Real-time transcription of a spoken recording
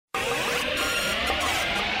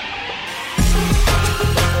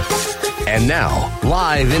And now,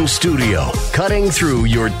 live in studio, cutting through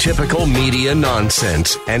your typical media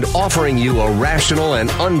nonsense and offering you a rational and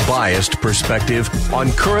unbiased perspective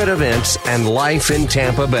on current events and life in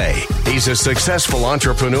Tampa Bay. He's a successful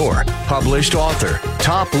entrepreneur, published author,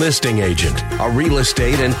 top listing agent, a real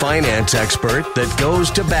estate and finance expert that goes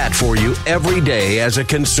to bat for you every day as a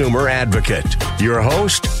consumer advocate. Your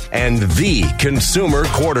host and the consumer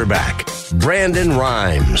quarterback, Brandon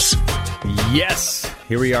Rhymes. Yes,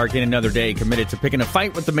 here we are again another day committed to picking a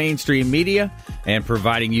fight with the mainstream media and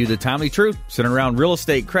providing you the timely truth centered around real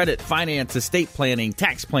estate, credit, finance, estate planning,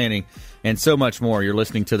 tax planning, and so much more. You're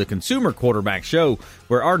listening to the Consumer Quarterback Show,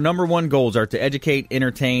 where our number one goals are to educate,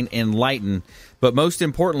 entertain, enlighten, but most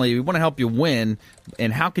importantly, we want to help you win.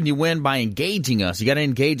 And how can you win? By engaging us. You got to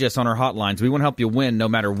engage us on our hotlines. We want to help you win no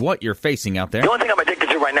matter what you're facing out there. The only thing I'm addicted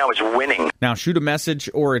to right now is winning. Now, shoot a message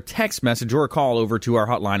or a text message or a call over to our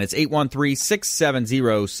hotline. It's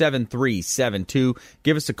 813-670-7372.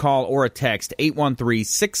 Give us a call or a text,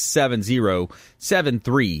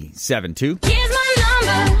 813-670-7372. Here's my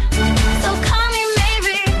number, so call me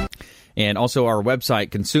maybe. And also our website,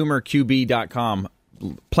 consumerqb.com.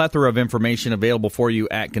 Plethora of information available for you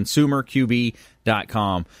at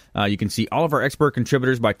consumerqb.com. You can see all of our expert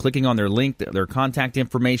contributors by clicking on their link. Their contact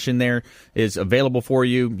information there is available for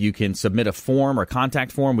you. You can submit a form or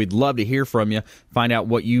contact form. We'd love to hear from you. Find out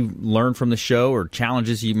what you learned from the show or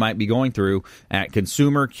challenges you might be going through at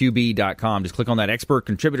consumerqb.com. Just click on that expert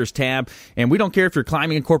contributors tab. And we don't care if you're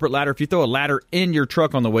climbing a corporate ladder. If you throw a ladder in your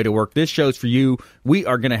truck on the way to work, this show's for you. We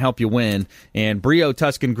are going to help you win. And Brio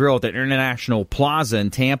Tuscan Grill at the International Plaza in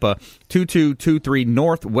Tampa, 2223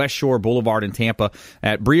 North West Shore Boulevard in Tampa.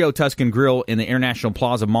 At Brio Tuscan Grill in the International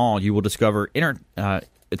Plaza Mall, you will discover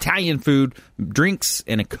Italian food, drinks,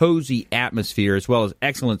 and a cozy atmosphere, as well as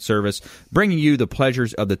excellent service, bringing you the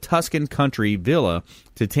pleasures of the Tuscan Country Villa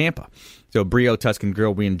to Tampa. So Brio Tuscan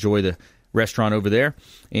Grill, we enjoy the restaurant over there.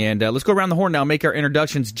 And let's go around the horn now, make our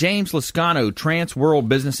introductions. James Lascano, Trans World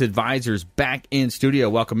Business Advisors, back in studio.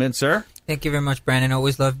 Welcome in, sir. Thank you very much, Brandon.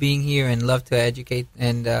 Always love being here and love to educate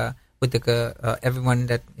and with everyone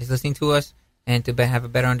that is listening to us, and to have a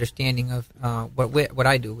better understanding of what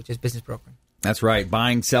I do, which is business brokering. That's right.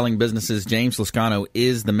 Buying, selling businesses. James Lascano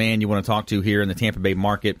is the man you want to talk to here in the Tampa Bay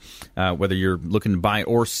market, whether you're looking to buy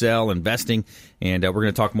or sell, investing. And we're going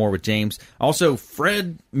to talk more with James. Also,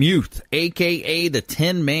 Fred Muth, a.k.a. the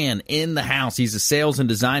Tin Man, in the house. He's a sales and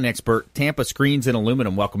design expert, Tampa Screens and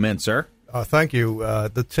Aluminum. Welcome in, sir. Thank you.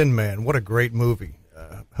 The Tin Man. What a great movie.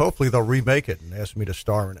 Hopefully they'll remake it and ask me to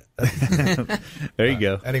star in it. There you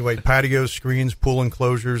go. Anyway, patios, screens, pool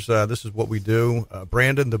enclosures. This is what we do.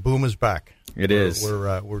 Brandon, the boom is back. It is.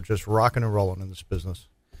 We're just rocking and rolling in this business.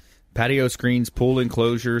 Patio screens, pool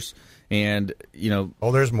enclosures, and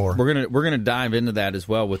there's more. We're gonna dive into that as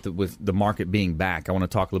well with the market being back. I want to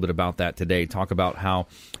talk a little bit about that today. Talk about how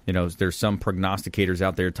there's some prognosticators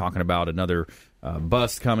out there talking about another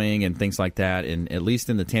bust coming and things like that. And at least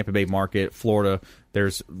in the Tampa Bay market, Florida,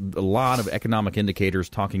 there's a lot of economic indicators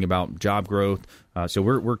talking about job growth. So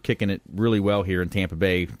we're kicking it really well here in Tampa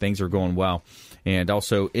Bay. Things are going well. And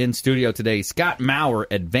also in studio today, Scott Maurer,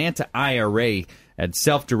 Advanta IRA and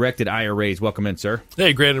Self-Directed IRAs. Welcome in, sir.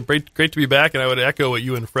 Hey, Brandon. Great to be back. And I would echo what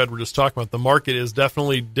you and Fred were just talking about. The market is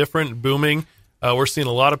definitely different, booming. We're seeing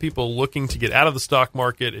a lot of people looking to get out of the stock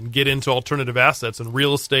market and get into alternative assets, and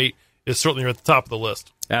real estate is certainly at the top of the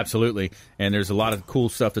list. Absolutely. And there's a lot of cool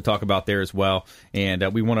stuff to talk about there as well. And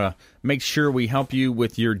we want to make sure we help you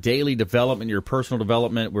with your daily development, your personal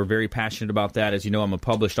development. We're very passionate about that. As you know, I'm a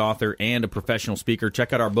published author and a professional speaker.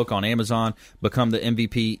 Check out our book on Amazon, Become the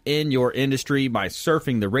MVP in Your Industry by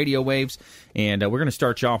Surfing the Radio Waves. And we're going to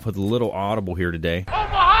start you off with a little audible here today.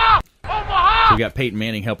 We got Peyton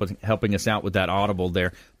Manning helping us out with that audible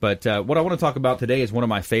there. But what I want to talk about today is one of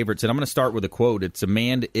my favorites, and I'm going to start with a quote. It's a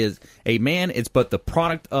man is but the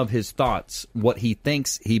product of his thoughts. What he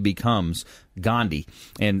thinks he becomes. Gandhi.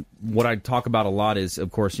 And what I talk about a lot is,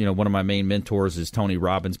 of course, one of my main mentors is Tony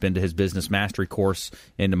Robbins. Been to his business mastery course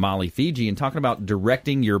in Mali, Fiji, and talking about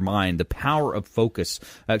directing your mind, the power of focus,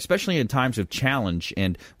 especially in times of challenge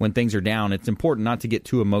and when things are down. It's important not to get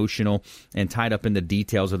too emotional and tied up in the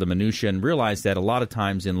details of the minutia, and realize that a lot of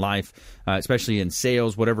times in life, especially in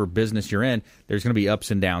sales, whatever business you're in, there's going to be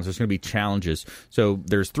ups and downs. There's going to be challenges. So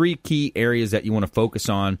there's three key areas that you want to focus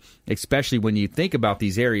on, especially when you think about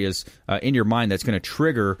these areas in your mind that's going to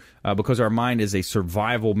trigger, because our mind is a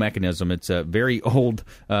survival mechanism. It's a very old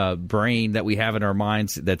brain that we have in our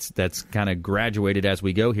minds that's kind of graduated as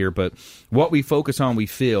we go here. But what we focus on, we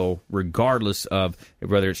feel, regardless of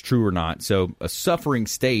whether it's true or not. So a suffering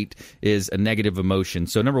state is a negative emotion.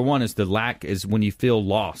 So number one is when you feel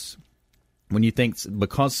loss. When you think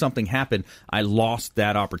because something happened, I lost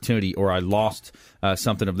that opportunity or I lost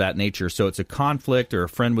something of that nature. So it's a conflict or a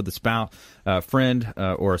friend with a spouse,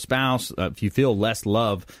 or a spouse. If you feel less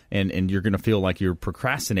love and you're going to feel like you're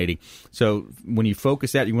procrastinating. So when you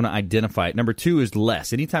focus that, you want to identify it. Number 2 is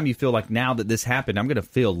less. Anytime you feel like now that this happened, I'm going to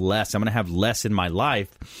feel less. I'm going to have less in my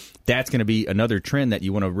life. That's going to be another trend that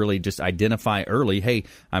you want to really just identify early. Hey,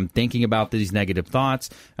 I'm thinking about these negative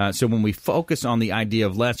thoughts. So when we focus on the idea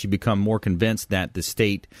of less, you become more convinced that the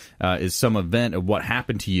state is some event of what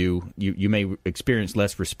happened to you. You may experience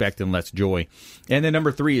less respect and less joy. And then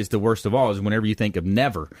number 3 is the worst of all, is whenever you think of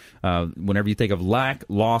never, whenever you think of lack,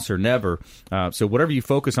 loss, or never. So whatever you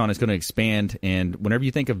focus on is going to expand. And whenever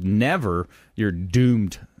you think of never, you're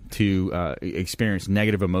doomed to experience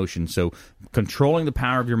negative emotions. So controlling the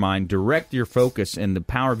power of your mind, direct your focus and the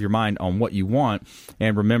power of your mind on what you want,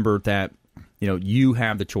 and remember that you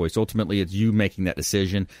have the choice. Ultimately, it's you making that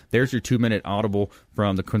decision. There's your 2-minute audible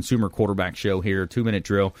from the Consumer Quarterback Show here, 2-minute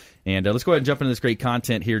drill. And let's go ahead and jump into this great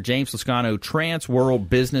content here. James Lascano, Trans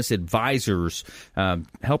World Business Advisors,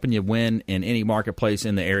 helping you win in any marketplace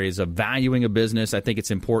in the areas of valuing a business. I think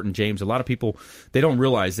it's important, James. A lot of people, they don't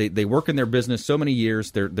realize they work in their business so many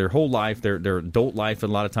years, their whole life, their adult life a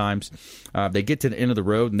lot of times. They get to the end of the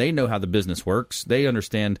road, and they know how the business works. They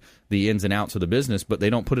understand the ins and outs of the business, but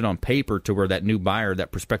they don't put it on paper to where that new buyer,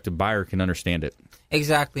 that prospective buyer, can understand it.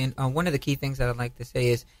 Exactly. And one of the key things that I'd like to say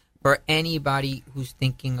is for anybody who's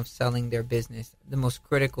thinking of selling their business, the most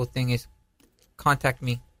critical thing is contact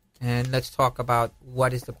me and let's talk about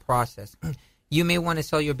what is the process. You may want to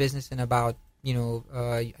sell your business in about,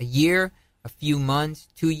 a year, a few months,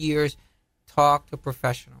 2 years. Talk to a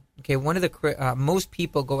professional. Okay. One of the most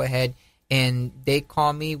people go ahead and they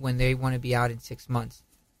call me when they want to be out in 6 months.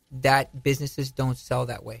 That businesses don't sell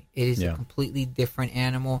that way. It is a completely different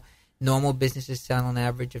animal. Normal businesses sell on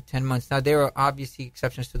average of 10 months. Now, there are obviously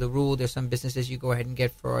exceptions to the rule. There's some businesses you go ahead and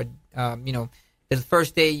get for, the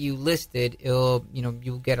first day you listed, you'll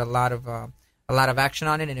get a lot of action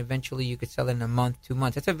on it, and eventually you could sell it in a month, 2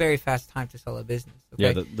 months. That's a very fast time to sell a business.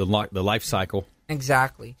 Okay? Yeah, the life cycle.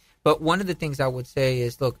 Exactly. But one of the things I would say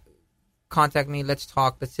is, look, contact me. Let's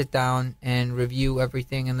talk. Let's sit down and review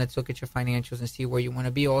everything, and let's look at your financials and see where you want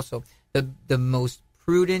to be. Also, the most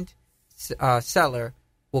prudent seller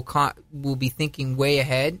will be thinking way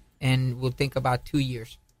ahead and will think about 2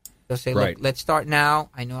 years. They'll say, look, let's start now.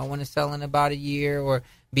 I know I want to sell in about a year or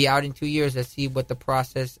be out in 2 years. Let's see what the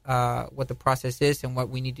process is and what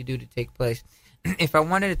we need to do to take place. If I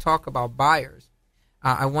wanted to talk about buyers,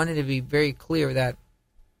 I wanted to be very clear that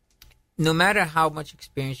no matter how much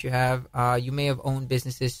experience you have, you may have owned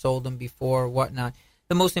businesses, sold them before, whatnot.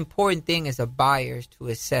 The most important thing as a buyer is to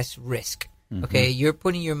assess risk. Okay, you're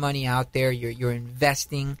putting your money out there. You're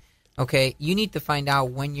investing. Okay, you need to find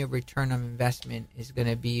out when your return on investment is going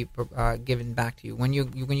to be given back to you. When you're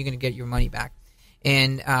going to get your money back.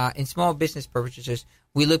 And in small business purchases,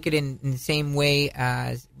 we look at it in the same way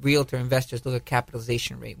as realtor investors look at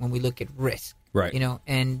capitalization rate when we look at risk. Right.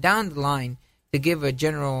 And down the line, to give a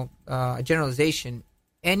generalization,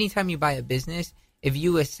 anytime you buy a business, if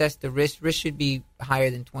you assess the risk should be higher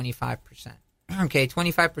than 25%. Okay,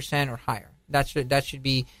 25% or higher. That should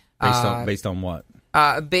be based on what?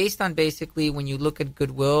 Based on basically when you look at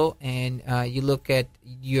goodwill and you look at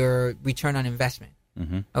your return on investment.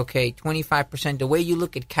 Okay, 25%. The way you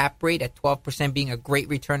look at cap rate at 12% being a great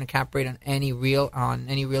return on cap rate on any real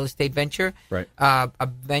estate venture. Right. A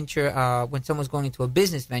venture when someone's going into a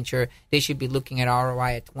business venture, they should be looking at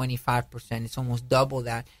ROI at 25%. It's almost double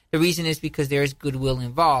that. The reason is because there is goodwill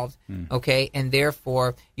involved. Okay, and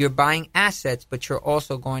therefore you're buying assets, but you're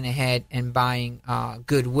also going ahead and buying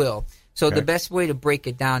goodwill. So the best way to break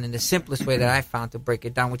it down, and the simplest way that I found to break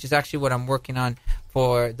it down, which is actually what I'm working on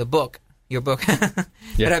for the book. Your book that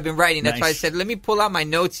I've been writing. That's why I said, let me pull out my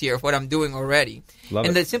notes here of what I'm doing already.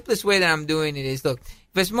 The simplest way that I'm doing it is, look,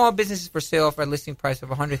 if a small business is for sale for a listing price of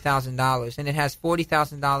 $100,000 and it has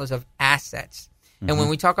 $40,000 of assets, and when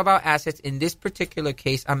we talk about assets, in this particular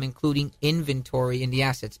case, I'm including inventory in the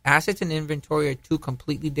assets. Assets and inventory are two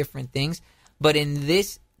completely different things, but in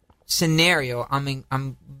this scenario,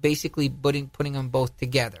 I'm basically putting them both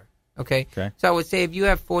together. Okay? So I would say if you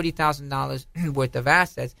have $40,000 worth of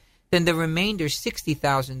assets, then the remainder,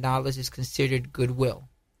 $60,000, is considered goodwill.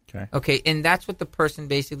 Okay, and that's what the person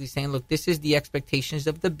basically saying, look, this is the expectations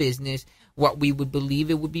of the business, what we would believe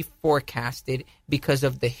it would be forecasted because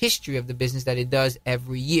of the history of the business that it does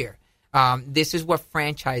every year. This is what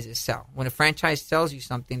franchises sell. When a franchise sells you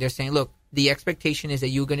something, they're saying, look, the expectation is that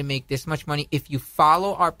you're going to make this much money. If you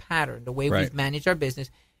follow our pattern, the way we've managed our business,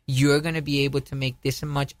 you're going to be able to make this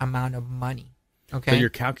much amount of money. Okay. So you're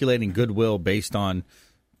calculating goodwill based on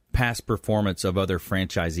past performance of other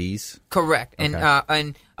franchisees? Correct. Okay.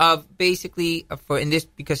 And basically, for in this,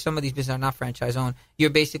 because some of these businesses are not franchise owned, you're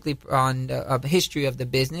basically on the history of the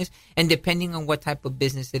business, and depending on what type of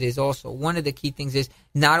business it is also. One of the key things is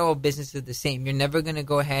not all businesses are the same. You're never going to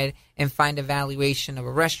go ahead and find a valuation of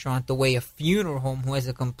a restaurant the way a funeral home, who has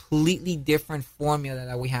a completely different formula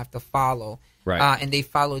that we have to follow. Right. And they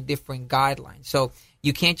follow different guidelines. So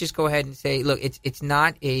you can't just go ahead and say, look, it's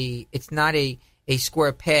not a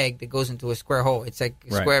square peg that goes into a square hole. It's like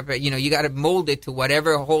a square peg. You got to mold it to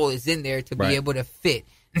whatever hole is in there to be able to fit.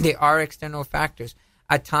 There are external factors.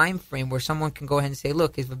 A time frame where someone can go ahead and say,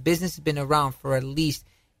 look, if a business has been around for at least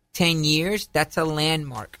 10 years, that's a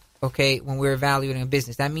landmark, okay, when we're evaluating a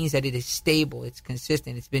business. That means that it is stable, it's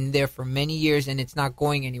consistent, it's been there for many years, and it's not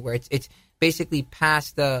going anywhere. It's basically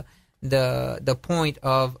past the point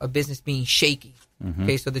of a business being shaky. Mm-hmm.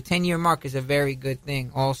 Okay, so the 10-year mark is a very good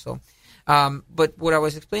thing also. But what I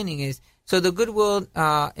was explaining is, so the goodwill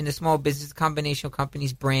in a small business is a combination of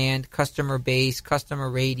company's brand, customer base, customer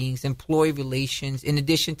ratings, employee relations, in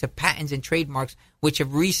addition to patents and trademarks, which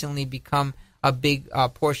have recently become a big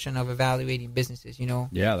portion of evaluating businesses,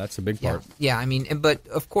 Yeah, that's a big part. Yeah, I mean, but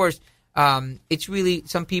of course, it's really,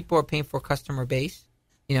 some people are paying for customer base.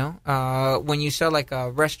 When you sell like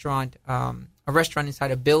a restaurant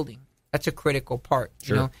inside a building, that's a critical part,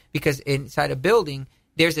 Sure. Because inside a building,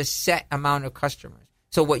 there's a set amount of customers.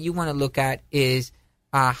 So what you want to look at is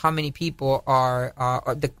how many people are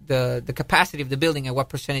the capacity of the building and what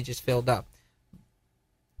percentage is filled up.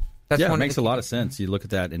 That's it makes a lot of sense. You look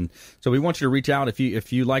at that, and so we want you to reach out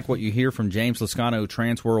if you like what you hear from James Lascano,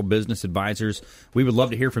 Transworld Business Advisors. We would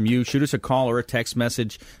love to hear from you. Shoot us a call or a text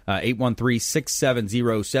message,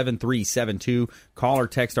 813-670-7372. Call or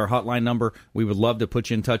text our hotline number. We would love to put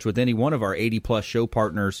you in touch with any one of our 80-plus show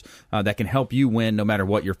partners that can help you win no matter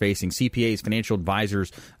what you're facing. CPAs, financial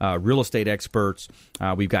advisors, real estate experts.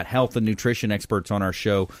 We've got health and nutrition experts on our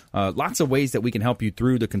show. Lots of ways that we can help you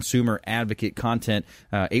through the consumer advocate content.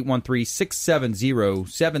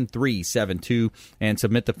 813-670-7372 and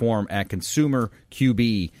submit the form at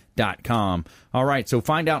consumerqb.com. All right, so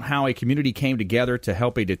find out how a community came together to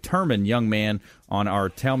help a determined young man on our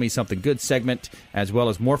Tell Me Something Good segment, as well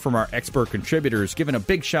as more from our expert contributors. Giving a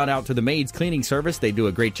big shout out to the Maids Cleaning Service. They do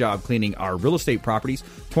a great job cleaning our real estate properties.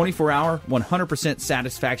 24-hour, 100%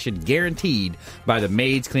 satisfaction guaranteed by the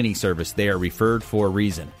Maids Cleaning Service. They are referred for a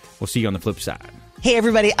reason. We'll see you on the flip side. Hey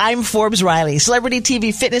everybody, I'm Forbes Riley, celebrity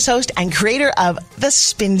TV fitness host and creator of The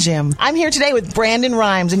Spin Gym. I'm here today with Brandon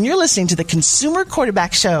Rhymes, and you're listening to the Consumer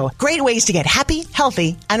Quarterback Show. Great ways to get happy,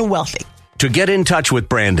 healthy, and wealthy. To get in touch with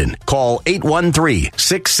Brandon, call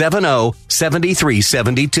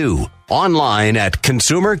 813-670-7372. Online at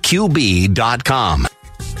consumerqb.com.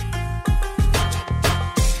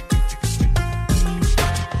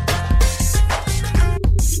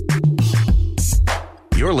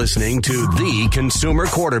 You're listening to the Consumer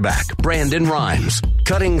Quarterback, Brandon Rhymes,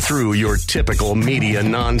 cutting through your typical media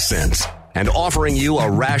nonsense and offering you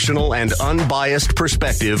a rational and unbiased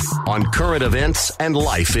perspective on current events and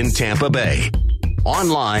life in Tampa Bay.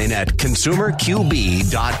 Online at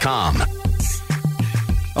consumerqb.com.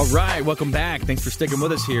 All right, welcome back. Thanks for sticking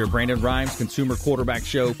with us here. Brandon Rhymes, Consumer Quarterback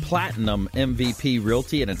Show, Platinum MVP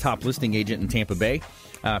Realty, and a top listing agent in Tampa Bay.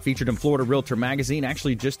 Featured in Florida Realtor Magazine.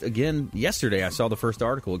 Actually, just again yesterday, I saw the first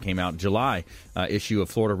article. It came out in July issue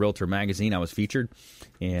of Florida Realtor Magazine. I was featured,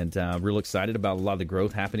 and real excited about a lot of the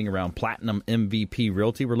growth happening around Platinum MVP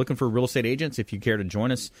Realty. We're looking for real estate agents. If you care to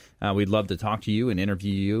join us, we'd love to talk to you and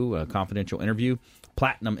interview you, a confidential interview.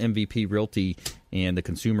 Platinum MVP Realty and the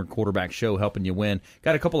Consumer Quarterback Show, helping you win.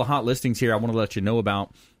 Got a couple of hot listings here I want to let you know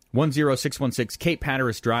about. 10616 Cape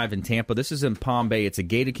Hatteras Drive in Tampa. This is in Palm Bay. It's a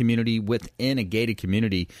gated community within a gated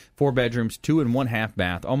community. 4 bedrooms, 2 and 1/2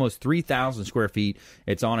 bath, almost 3,000 square feet.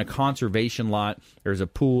 It's on a conservation lot. There's a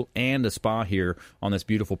pool and a spa here on this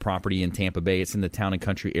beautiful property in Tampa Bay. It's in the town and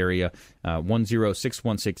country area.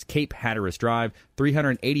 10616 Cape Hatteras Drive.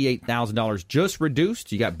 $388,000 just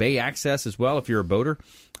reduced. You got bay access as well if you're a boater.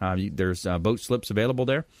 There's boat slips available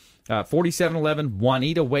there. 4711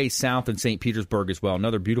 Juanita Way South in St. Petersburg as well.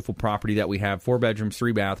 Another beautiful property that we have. 4 bedrooms,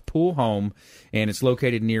 3 bath, pool home, and it's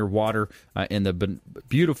located near water in the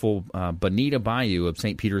beautiful Bonita Bayou of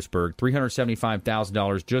St. Petersburg.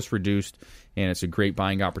 $375,000 just reduced, and it's a great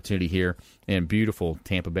buying opportunity here in beautiful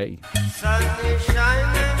Tampa Bay. Sun is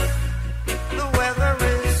shining, the weather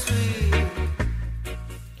is sweet.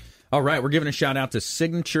 All right, we're giving a shout out to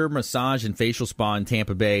Signature Massage and Facial Spa in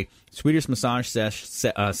Tampa Bay. Swedish massage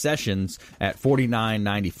sessions at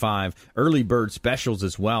 $49.95. Early bird specials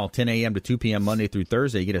as well, 10 a.m. to 2 p.m. Monday through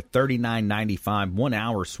Thursday. You get a $39.95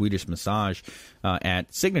 1-hour Swedish massage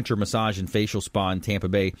at Signature Massage and Facial Spa in Tampa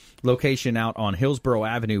Bay. Location out on Hillsborough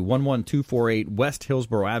Avenue, 11248 West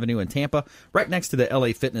Hillsborough Avenue in Tampa, right next to the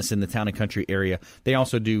LA Fitness in the Town and Country area. They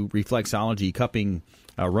also do reflexology, cupping,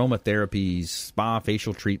 aromatherapies, spa,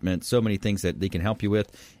 facial treatment, so many things that they can help you with.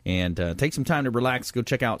 And take some time to relax. Go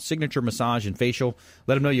check out Signature Massage and Facial.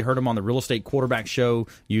 Let them know you heard them on the Real Estate Quarterback Show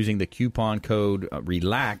using the coupon code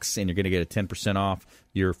RELAX, and you're going to get a 10% off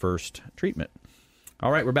your first treatment.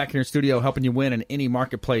 All right, we're back here in studio helping you win in any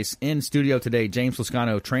marketplace. In studio today, James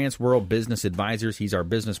Lascano, Transworld Business Advisors. He's our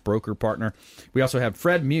business broker partner. We also have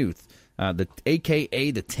Fred Muth,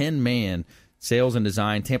 a.k.a. the Tin Man, Sales and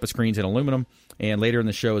Design, Tampa Screens and Aluminum. And later in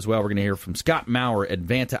the show as well, we're going to hear from Scott Maurer,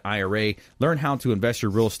 Advanta IRA. Learn how to invest your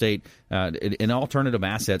real estate in alternative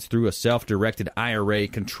assets through a self-directed IRA.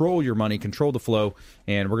 Control your money, control the flow.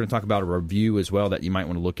 And we're going to talk about a review as well that you might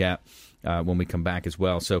want to look at when we come back as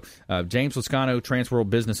well. So James Lascano, Transworld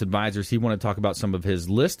Business Advisors, he wanted to talk about some of his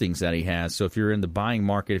listings that he has. So if you're in the buying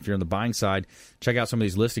market, if you're on the buying side, check out some of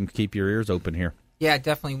these listings. Keep your ears open here. Yeah,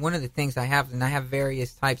 definitely. One of the things I have, and I have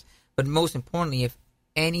various types, but most importantly, if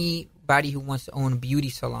anybody who wants to own beauty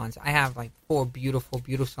salons, I have like 4 beautiful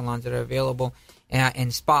salons that are available,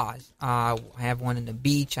 and spas. I have one in the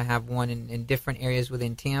beach. I have one in different areas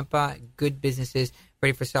within Tampa. Good businesses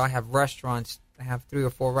ready for sale. I have restaurants. I have 3 or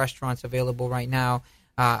 4 restaurants available right now.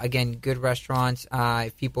 Again, good restaurants.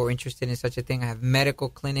 If people are interested in such a thing, I have medical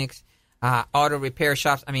clinics, auto repair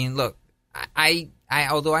shops. I mean, look, I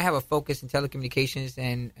although I have a focus in telecommunications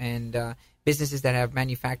and businesses that have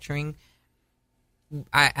manufacturing,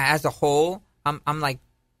 as a whole, I'm like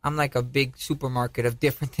a big supermarket of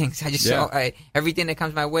different things. I just everything that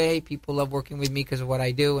comes my way. People love working with me because of what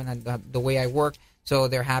I do and the way I work. So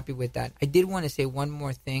they're happy with that. I did want to say one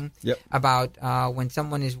more thing about when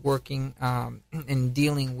someone is working and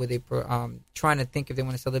dealing with trying to think if they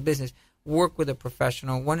want to sell their business. Work with a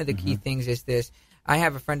professional. One of the key things is this. I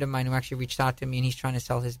have a friend of mine who actually reached out to me, and he's trying to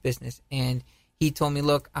sell his business. And he told me,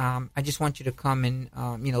 look, I just want you to come and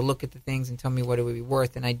look at the things and tell me what it would be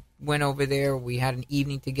worth. And I went over there. We had an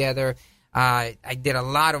evening together. I did a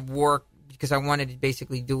lot of work because I wanted to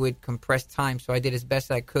basically do it compressed time. So I did as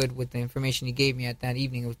best I could with the information he gave me at that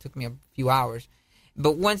evening. It took me a few hours.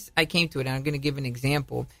 But once I came to it, and I'm going to give an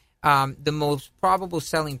example, the most probable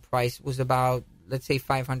selling price was about, let's say,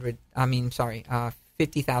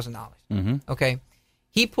 $50,000. Okay.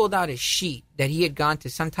 He pulled out a sheet that he had gone to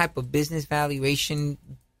some type of business valuation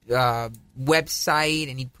website,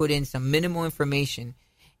 and he put in some minimal information.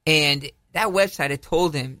 And that website had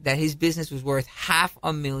told him that his business was worth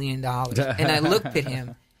 $500,000. And I looked at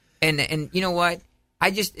him, and you know what?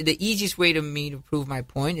 The easiest way to me to prove my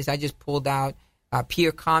point is I just pulled out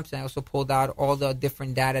peer comps, and I also pulled out all the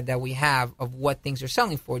different data that we have of what things are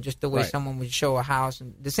selling for, just the way someone would show a house,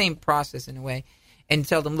 and the same process in a way. And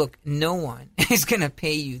tell them, look, no one is going to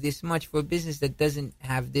pay you this much for a business that doesn't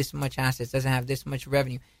have this much assets, doesn't have this much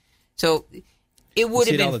revenue. So it would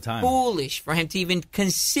have been foolish for him to even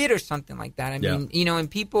consider something like that. I mean,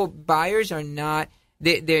 and buyers are not,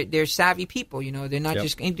 they're savvy people, they're not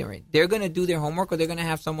just ignorant. They're going to do their homework, or they're going to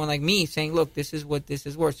have someone like me saying, look, this is what this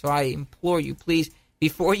is worth. So I implore you, please,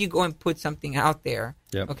 before you go and put something out there,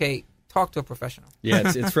 okay, talk to a professional.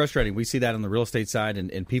 Yeah, it's frustrating. We see that on the real estate side,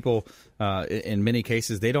 and people, in many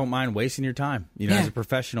cases, they don't mind wasting your time. As a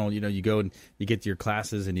professional, you go and you get to your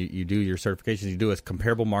classes and you do your certifications. You do a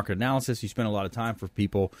comparable market analysis. You spend a lot of time for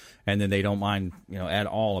people, and then they don't mind, at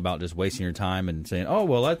all about just wasting your time and saying, oh,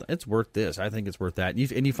 well, it's worth this. I think it's worth that.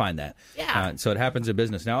 And you find that. Yeah. So it happens in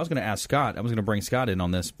business. Now, I was going to ask Scott. I was going to bring Scott in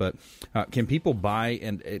on this, but can people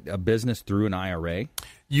buy a business through an IRA?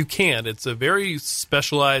 You can. It's a very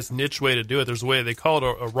specialized niche way to do it. There's a way, they call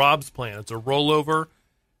it a Rob's plan. It's a rollover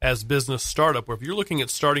as business startup, where if you're looking at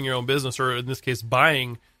starting your own business, or in this case,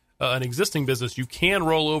 buying an existing business, you can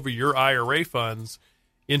roll over your IRA funds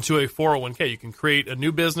into a 401k. You can create a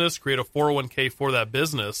new business, create a 401k for that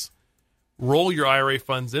business, roll your IRA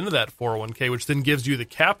funds into that 401k, which then gives you the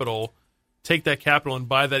capital. Take that capital and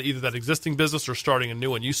buy that, either that existing business or starting a new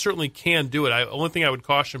one. You certainly can do it. Only thing I would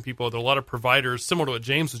caution people, there are a lot of providers, similar to what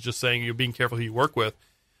James was just saying, you're being careful who you work with.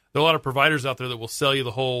 There are a lot of providers out there that will sell you the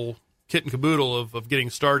whole kit and caboodle of getting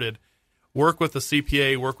started. Work with a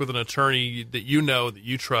CPA, work with an attorney that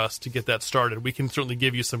you trust to get that started. We can certainly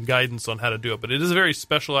give you some guidance on how to do it, but it is a very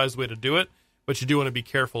specialized way to do it. But you do want to be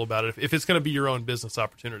careful about it if it's going to be your own business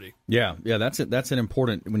opportunity. Yeah, that's it. That's an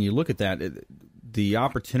important, when you look at that, the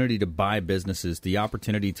opportunity to buy businesses, the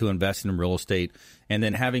opportunity to invest in real estate, and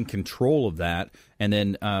then having control of that. And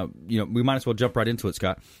then, we might as well jump right into it,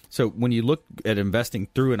 Scott. So when you look at investing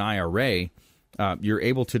through an IRA, you're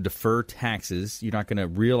able to defer taxes. You're not going to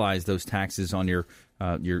realize those taxes on your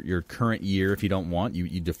current year if you don't want.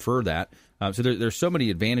 You defer that. So there's so many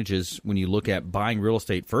advantages when you look at buying real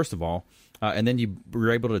estate, first of all, and then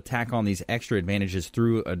you're able to tack on these extra advantages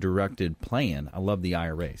through a directed plan. I love the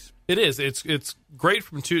IRAs. It is. It's great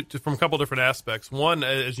from a couple different aspects. One,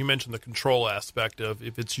 as you mentioned, the control aspect of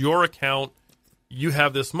if it's your account, you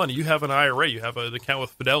have this money. You have an IRA. You have an account with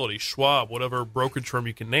Fidelity, Schwab, whatever brokerage firm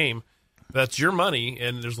you can name. That's your money,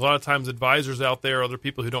 and there's a lot of times advisors out there, other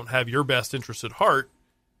people who don't have your best interest at heart,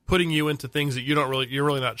 putting you into things that you're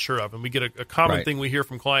really not sure of. And we get a common thing we hear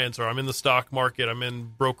from clients are, I'm in the stock market, I'm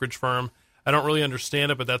in brokerage firm, I don't really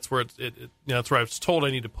understand it, but that's where that's where I was told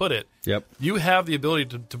I need to put it. Yep. You have the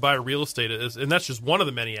ability to buy real estate, and that's just one of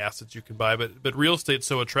the many assets you can buy. But real estate's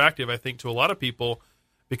so attractive, I think, to a lot of people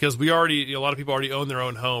because a lot of people already own their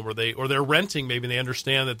own home, or they're renting. Maybe and they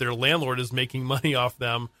understand that their landlord is making money off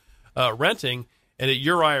them renting, and that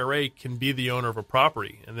your IRA can be the owner of a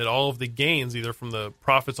property, and that all of the gains, either from the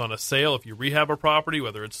profits on a sale, if you rehab a property,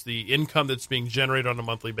 whether it's the income that's being generated on a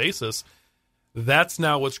monthly basis. That's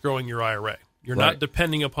now what's growing your IRA. You're not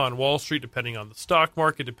depending upon Wall Street, depending on the stock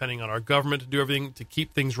market, depending on our government to do everything to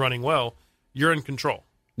keep things running well. You're in control.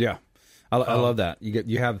 Yeah, I love that.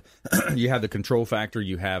 You have the control factor.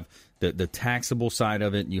 You have the taxable side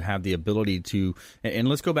of it. You have the ability to, and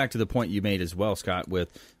let's go back to the point you made as well, Scott.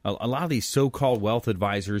 With a lot of these so-called wealth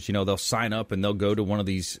advisors, they'll sign up and they'll go to one of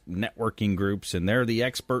these networking groups, and they're the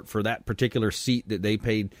expert for that particular seat that they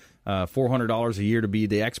paid $400 a year to be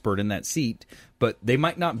the expert in that seat, but they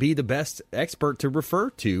might not be the best expert to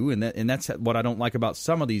refer to, and that's what I don't like about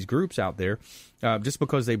some of these groups out there. Just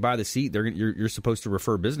because they buy the seat, you're supposed to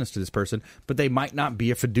refer business to this person, but they might not be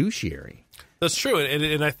a fiduciary. That's true,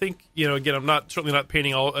 and I think again, I'm certainly not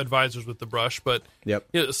painting all advisors with the brush, but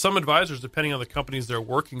some advisors, depending on the companies they're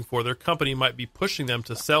working for, their company might be pushing them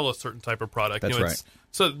to sell a certain type of product. That's right.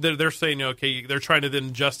 So they're saying, okay, they're trying to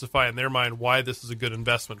then justify in their mind why this is a good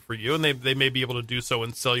investment for you, and they may be able to do so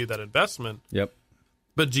and sell you that investment. Yep.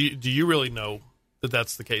 But do you really know that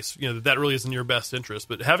that's the case? That really is in your best interest.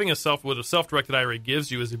 But having what a self-directed IRA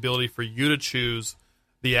gives you is the ability for you to choose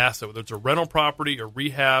the asset, whether it's a rental property or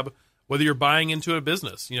rehab, whether you're buying into a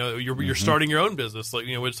business. You're starting your own business, like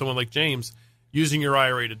with someone like James, using your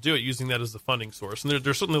IRA to do it, using that as the funding source. And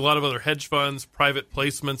there's certainly a lot of other hedge funds, private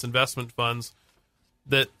placements, investment funds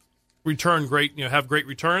that have great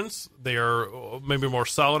returns. They are maybe a more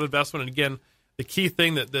solid investment. And again, the key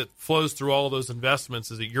thing that flows through all of those investments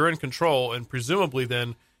is that you're in control, and presumably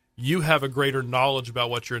then you have a greater knowledge about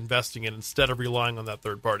what you're investing in instead of relying on that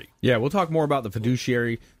third party. Yeah, we'll talk more about the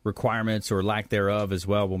fiduciary requirements or lack thereof as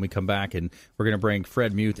well when we come back, and we're going to bring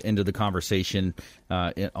Fred Muth into the conversation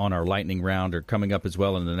on our lightning round, or coming up as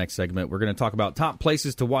well in the next segment. We're going to talk about top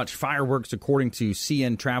places to watch fireworks according to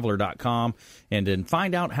cntraveler.com, and then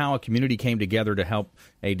find out how a community came together to help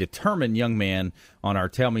a determined young man on our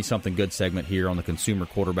Tell Me Something Good segment here on the Consumer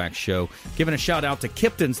Quarterback Show. Giving a shout out to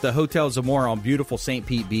Kipton's, the Hotel Zamora on beautiful St.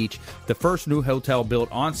 Pete Beach, the first new hotel built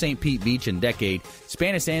on St. Pete Beach in decade.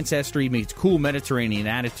 Spanish ancestry meets cool Mediterranean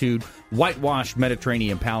attitude. Whitewashed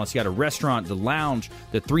Mediterranean Palace. You got a restaurant, the lounge,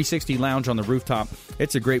 the 360 lounge on the rooftop.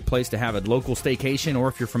 It's a great place to have a local staycation, or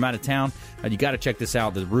if you're from out of town, you got to check this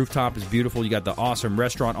out. The rooftop is beautiful. You got the awesome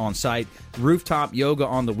restaurant on site, rooftop yoga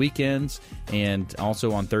on the weekends, and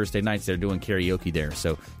also on Thursday nights they're doing karaoke there.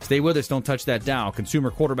 So stay with us. Don't touch that dial.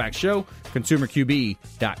 Consumer Quarterback Show,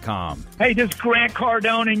 ConsumerQB.com. Hey, this is Grant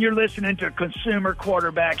Cardone, and you're listening to Consumer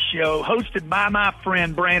Quarterback Show, hosted by my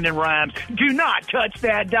friend Brandon Rhymes. Do not touch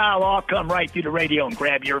that dial. I'll come right through the radio and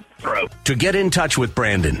grab your throat. To get in touch with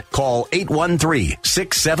Brandon, call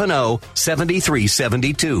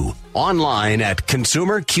 813-670-7372. Online at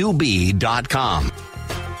ConsumerQB.com.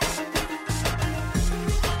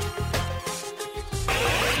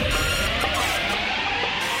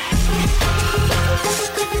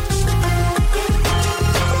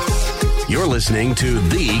 You're listening to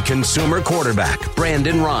The Consumer Quarterback,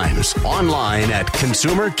 Brandon Rhymes, online at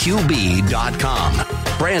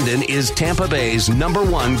ConsumerQB.com. Brandon is Tampa Bay's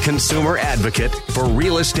 #1 consumer advocate for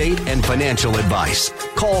real estate and financial advice.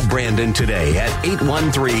 Call Brandon today at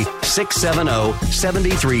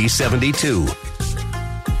 813-670-7372.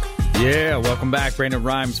 Yeah, welcome back. Brandon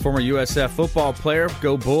Rhymes, former USF football player.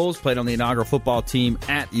 Go Bulls, played on the inaugural football team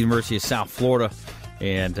at the University of South Florida.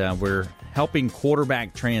 And we're helping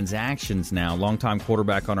quarterback transactions now, longtime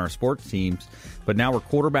quarterback on our sports teams, but now we're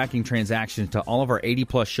quarterbacking transactions to all of our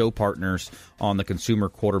 80-plus show partners on the Consumer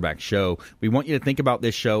Quarterback Show. We want you to think about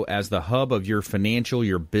this show as the hub of your financial,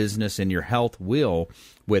 your business, and your health wheel,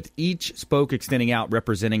 with each spoke extending out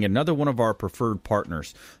representing another one of our preferred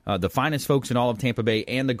partners, the finest folks in all of Tampa Bay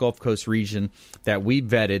and the Gulf Coast region that we've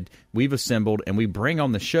vetted, we've assembled, and we bring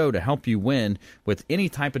on the show to help you win with any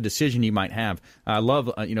type of decision you might have. I love,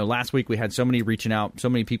 last week we had so many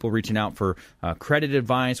people reaching out for credit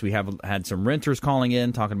advice. We have had some renters calling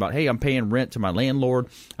in talking about, hey, I'm paying rent to my landlord.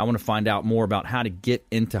 I want to find out more about how to get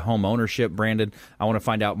into home ownership, Brandon. I want to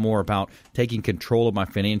find out more about taking control of my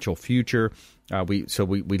financial future.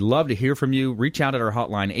 We'd love to hear from you. Reach out at our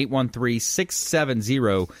hotline,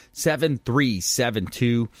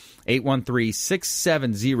 813-670-7372,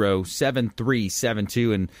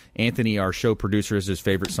 813-670-7372. And Anthony, our show producer, is his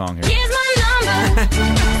favorite song here. Here's my number,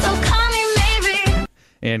 so call me maybe.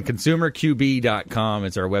 And consumerqb.com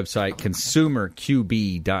is our website,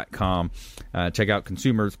 consumerqb.com. Check out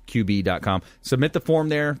consumerqb.com. Submit the form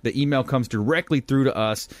there. The email comes directly through to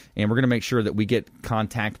us, and we're going to make sure that we get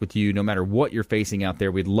contact with you no matter what you're facing out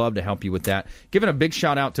there. We'd love to help you with that. Giving a big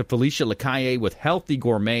shout out to Felicia Lacaille with Healthy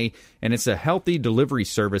Gourmet, and it's a healthy delivery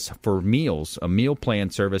service for meals, a meal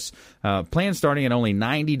plan service. Plan starting at only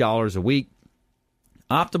 $90 a week.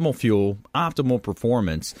 Optimal fuel, optimal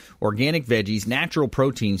performance, organic veggies, natural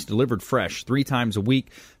proteins delivered fresh 3 times a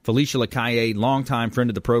week. Felicia Lacaille, longtime friend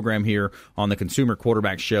of the program here on the Consumer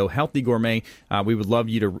Quarterback Show. Healthy Gourmet, we would love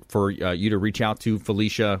for you to reach out to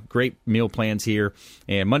Felicia. Great meal plans here.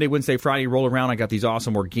 And Monday, Wednesday, Friday, roll around. I got these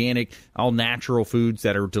awesome organic, all natural foods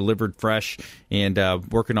that are delivered fresh, and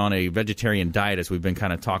working on a vegetarian diet, as we've been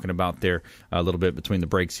kind of talking about there a little bit between the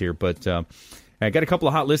breaks here. But I got a couple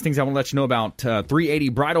of hot listings I want to let you know about. 380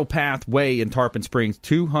 Bridle Path Way in Tarpon Springs,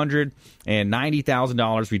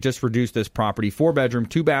 $290,000. We just reduced this property. 4-bedroom,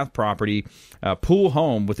 2-bath property, pool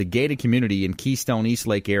home with a gated community in Keystone East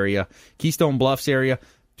Lake area, Keystone Bluffs area.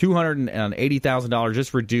 $280,000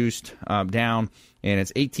 just reduced down, and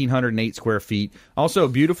it's 1,808 square feet. Also, a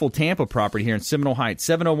beautiful Tampa property here in Seminole Heights,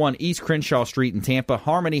 701 East Crenshaw Street in Tampa,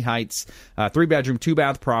 Harmony Heights, 3-bedroom,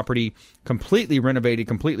 2-bath property, completely renovated,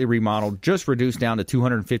 completely remodeled, just reduced down to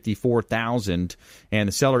 $254,000, and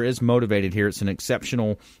the seller is motivated here. It's an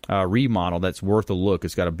exceptional remodel that's worth a look.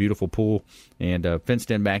 It's got a beautiful pool and a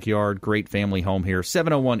fenced-in backyard, great family home here,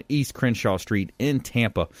 701 East Crenshaw Street in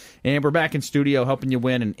Tampa. And we're back in studio helping you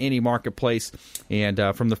win in any marketplace. And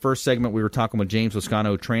from the first segment, we were talking with James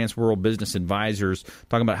Lascano, Transworld Business Advisors,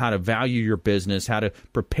 talking about how to value your business, how to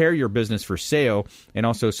prepare your business for sale, and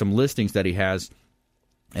also some listings that he has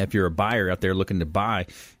if you're a buyer out there looking to buy.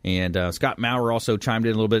 And Scott Maurer also chimed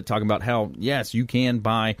in a little bit talking about how, yes, you can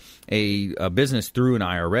buy a business through an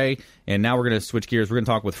IRA. And now we're going to switch gears. We're going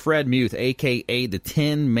to talk with Fred Muth, a.k.a. the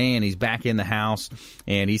Tin Man. He's back in the house,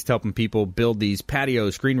 and he's helping people build these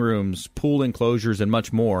patios, screen rooms, pool enclosures, and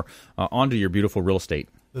much more onto your beautiful real estate.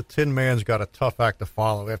 The Tin Man's got a tough act to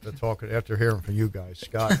follow after hearing from you guys,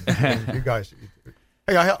 Scott. And you guys.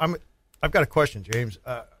 Hey, I've got a question, James.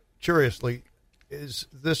 Curiously, is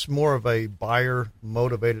this more of a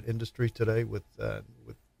buyer-motivated industry today with the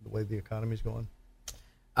way the economy's going?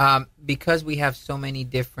 Because we have so many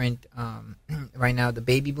different, right now, the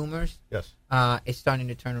baby boomers. Yes. It's starting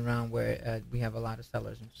to turn around where we have a lot of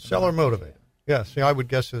sellers. Seller motivated. Yeah. See, I would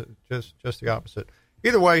guess just the opposite.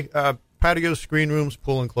 Either way, patios, screen rooms,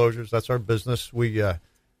 pool enclosures, that's our business. We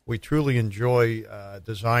truly enjoy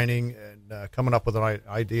designing and coming up with an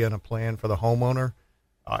idea and a plan for the homeowner.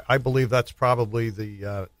 I believe that's probably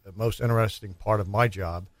the most interesting part of my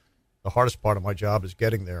job. The hardest part of my job is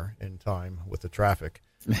getting there in time with the traffic.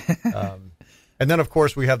 And then, of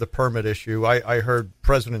course, we have the permit issue. I heard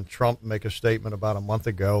President Trump make a statement about a month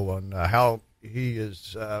ago on how he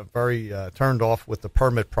is very turned off with the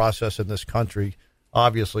permit process in this country.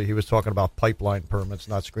 Obviously, he was talking about pipeline permits,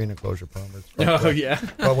 not screen enclosure permits. But, yeah.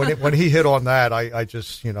 But when he hit on that, I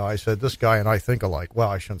just, I said, this guy and I think alike. Well,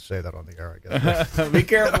 I shouldn't say that on the air, I guess. Be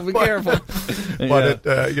careful, be careful. But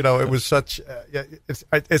it was such.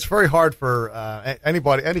 It's very hard for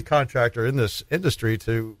any contractor in this industry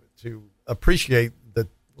to appreciate the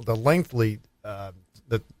lengthy,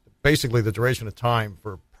 basically the duration of time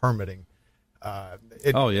for permitting.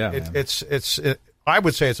 I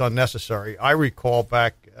would say it's unnecessary. I recall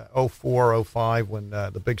back 04, 05 when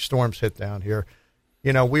the big storms hit down here.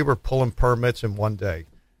 We were pulling permits in one day,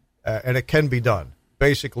 and it can be done.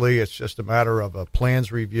 Basically, it's just a matter of a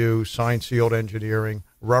plans review, signed, sealed engineering,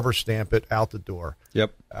 rubber stamp it, out the door.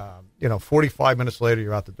 Yep. 45 minutes later,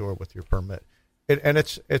 you're out the door with your permit. And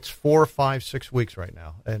it's 4, 5, 6 weeks right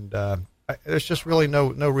now. And There's just really no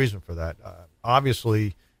reason for that.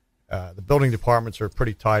 Obviously, the building departments are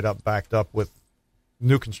pretty tied up, backed up with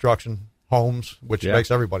new construction homes, which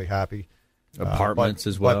makes everybody happy. Apartments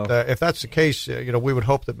as well. But if that's the case, we would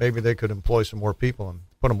hope that maybe they could employ some more people and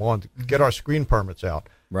put them on to get our screen permits out.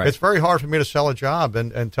 Right. It's very hard for me to sell a job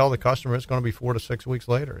and tell the customer it's going to be 4 to 6 weeks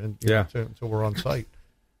later until we're on site.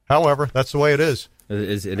 However, that's the way it is.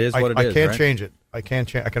 It is what it I is. can't right? change it. I can't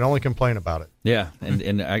change. I can only complain about it. Yeah,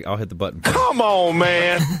 and I'll hit the button. Come on,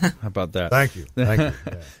 man. How about that? Thank you. Yeah.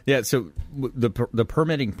 Yeah, so the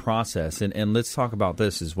permitting process, and let's talk about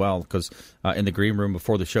this as well, because in the green room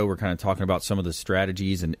before the show, we're kind of talking about some of the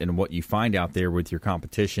strategies and what you find out there with your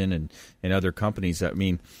competition and other companies. I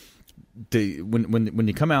mean, when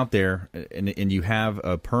you come out there and you have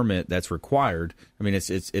a permit that's required, I mean,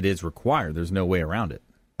 it is required. There's no way around it.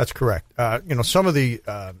 That's correct. Some of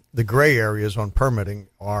the gray areas on permitting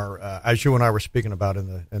are, as you and I were speaking about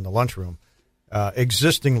in the lunchroom,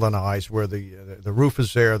 existing lanais where the roof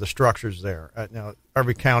is there, the structure's there. Now,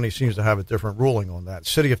 every county seems to have a different ruling on that.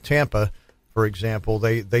 City of Tampa, for example,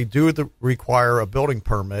 they do require a building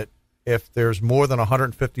permit if there's more than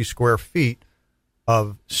 150 square feet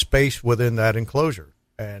of space within that enclosure,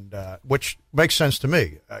 and which makes sense to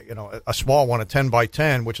me. A small one, a 10 by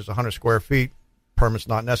 10, which is 100 square feet, permit's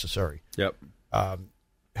not necessary. Yep.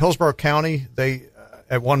 Hillsborough County, they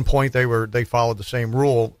at one point they followed the same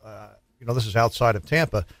rule. This is outside of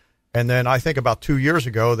Tampa, and then I think about 2 years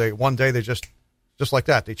ago, one day they just like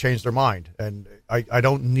that, they changed their mind, and I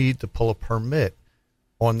don't need to pull a permit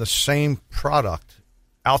on the same product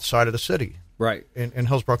outside of the city, right? In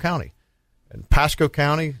Hillsborough County, and Pasco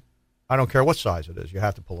County, I don't care what size it is, you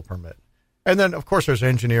have to pull a permit. And then, of course, there's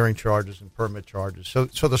engineering charges and permit charges. So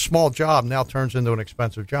the small job now turns into an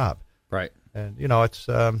expensive job. Right. And, it's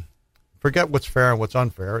forget what's fair and what's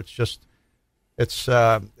unfair. It's just it's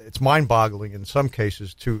mind-boggling in some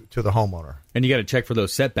cases to the homeowner. And you got to check for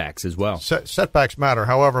those setbacks as well. Setbacks matter.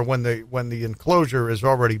 However, when the enclosure is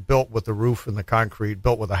already built with the roof and the concrete,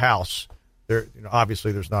 built with a house,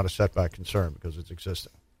 obviously there's not a setback concern because it's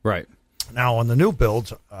existing. Right. Now, on the new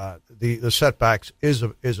builds, the setbacks is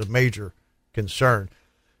a major concern.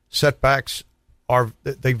 Setbacks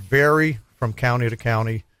they vary from county to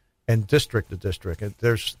county and district to district. And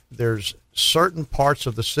there's certain parts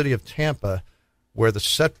of the city of Tampa where the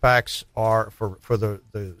setbacks are for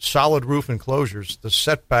the solid roof enclosures. The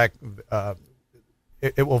setback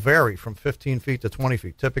it will vary from 15 feet to 20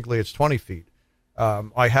 feet. Typically, it's 20 feet.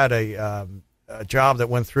 I had a job that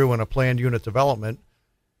went through in a planned unit development,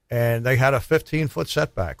 and they had a 15-foot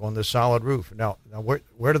setback on the solid roof. Now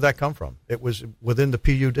where did that come from? It was within the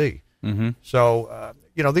PUD. Mm-hmm. So,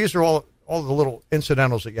 these are all the little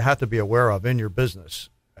incidentals that you have to be aware of in your business,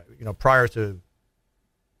 prior to,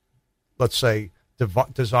 let's say,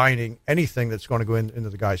 designing anything that's going to go into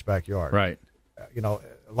the guy's backyard. Right. A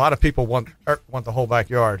lot of people want the whole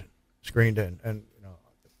backyard screened in, and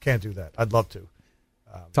can't do that. I'd love to.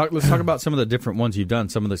 Let's talk about some of the different ones you've done,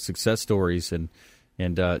 some of the success stories, and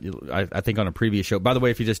I think on a previous show. By the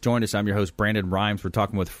way, if you just joined us, I'm your host, Brandon Rhymes. We're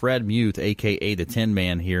talking with Fred Muth, a.k.a. the Tin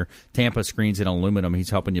Man here. Tampa Screens and Aluminum. He's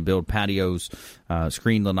helping you build patios,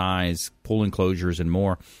 screen lanais, pool enclosures, and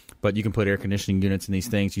more. But you can put air conditioning units in these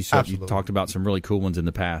things. You talked about some really cool ones in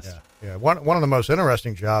the past. Yeah. One of the most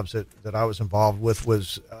interesting jobs that I was involved with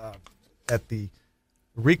was at the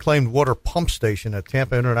reclaimed water pump station at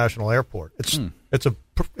Tampa International Airport.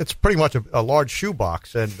 It's pretty much a large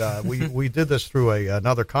shoebox, and we did this through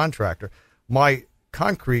another contractor. My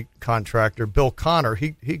concrete contractor, Bill Connor,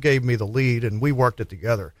 he gave me the lead, and we worked it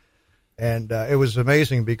together. And it was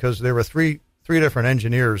amazing because there were three different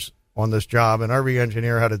engineers on this job, and every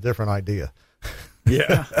engineer had a different idea.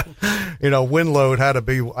 Yeah. Wind load had to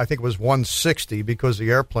be, I think it was 160 because the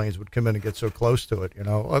airplanes would come in and get so close to it.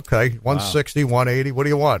 Okay, 160, 180, what do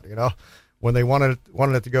you want? When they wanted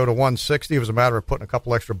it to go to 160, it was a matter of putting a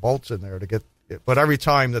couple extra bolts in there to get it. But every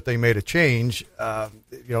time that they made a change,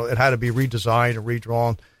 it had to be redesigned and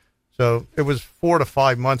redrawn. So it was 4 to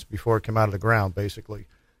 5 months before it came out of the ground, basically,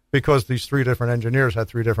 because these three different engineers had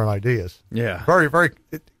three different ideas. Yeah. Very, very.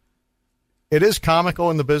 It is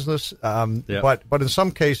comical in the business, but in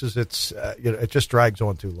some cases it's it just drags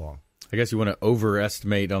on too long. I guess you want to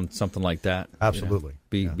overestimate on something like that. Absolutely.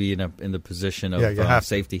 Be in the position of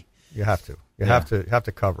safety. You have to. You have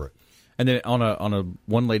to cover it. And then on a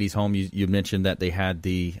one lady's home, you mentioned that they had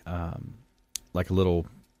the what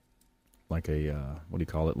do you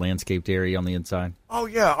call it, landscaped area on the inside. Oh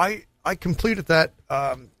yeah, I completed that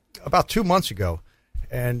about 2 months ago,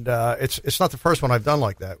 and it's not the first one I've done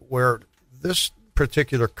like that. Where this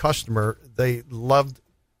particular customer, they loved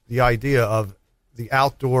the idea of the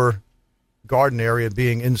outdoor garden area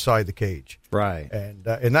being inside the cage. Right. And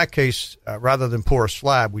in that case, rather than pour a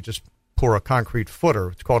slab, we just pour a concrete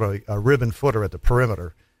footer. It's called a ribbon footer at the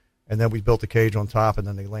perimeter. And then we built the cage on top, and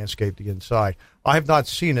then they landscaped the inside. I have not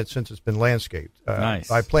seen it since it's been landscaped. Nice.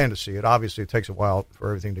 I plan to see it. Obviously, it takes a while for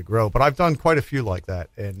everything to grow. But I've done quite a few like that.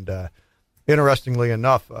 And interestingly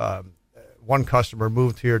enough, one customer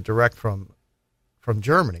moved here direct from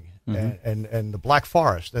Germany and the Black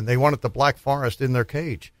Forest. And they wanted the Black Forest in their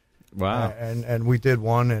cage. Wow. And we did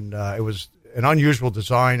one, and it was an unusual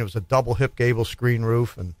design. It was a double hip gable screen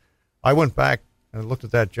roof. And I went back and looked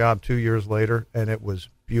at that job 2 years later, and it was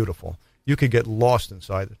beautiful. You could get lost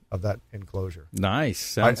inside of that enclosure.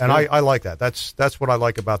 Nice. I like that. That's what I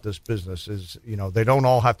like about this business is, they don't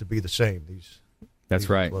all have to be the same. That's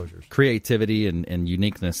right. Enclosures. Creativity and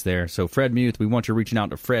uniqueness there. So Fred Muth, we want you reaching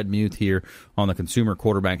out to Fred Muth here on the Consumer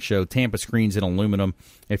Quarterback Show. Tampa Screens in Aluminum.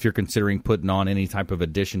 If you're considering putting on any type of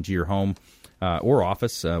addition to your home or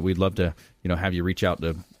office, we'd love to have you reach out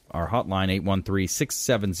to our hotline,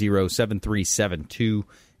 813-670-7372.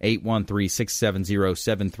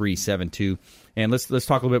 813-670-7372. And let's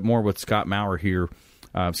talk a little bit more with Scott Maurer here.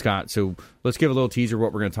 Scott, so let's give a little teaser of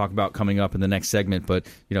what we're going to talk about coming up in the next segment. But,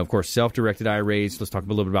 of course, self-directed IRAs. Let's talk a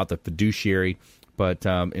little bit about the fiduciary, but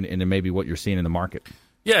and then maybe what you're seeing in the market.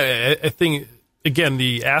 Yeah, I think, again,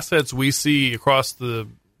 the assets we see across the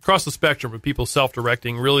spectrum of people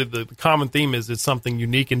self-directing, really the common theme is it's something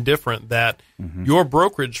unique and different that your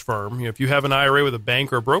brokerage firm, if you have an IRA with a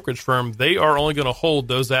bank or a brokerage firm, they are only going to hold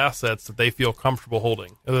those assets that they feel comfortable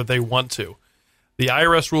holding, or that they want to. The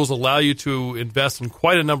IRS rules allow you to invest in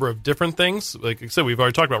quite a number of different things. Like I said, we've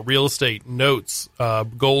already talked about real estate, notes,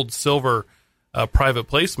 gold, silver, private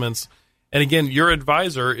placements. And again, your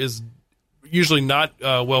advisor is usually not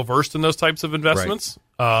well-versed in those types of investments.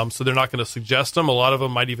 Right. So they're not going to suggest them. A lot of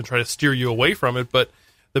them might even try to steer you away from it. But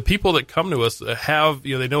the people that come to us have,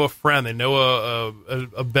 they know a friend, they know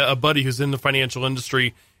a buddy who's in the financial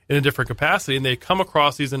industry in a different capacity, and they come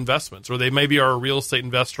across these investments, or they maybe are a real estate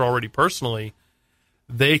investor already personally.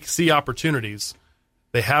 They see opportunities.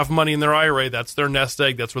 They have money in their IRA. That's their nest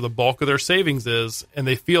egg. That's where the bulk of their savings is, and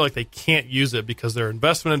they feel like they can't use it because their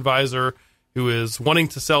investment advisor, who is wanting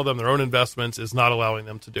to sell them their own investments, is not allowing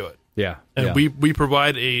them to do it. Yeah. And we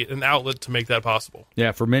provide an outlet to make that possible.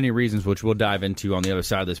 Yeah, for many reasons, which we'll dive into on the other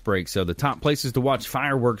side of this break. So the top places to watch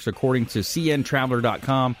fireworks, according to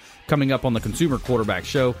cntraveler.com, coming up on the Consumer Quarterback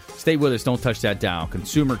Show. Stay with us. Don't touch that dial.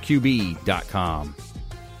 ConsumerQB.com.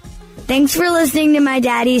 Thanks for listening to my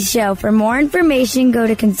daddy's show. For more information, go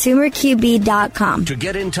to ConsumerQB.com. To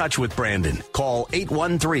get in touch with Brandon, call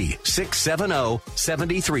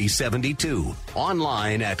 813-670-7372.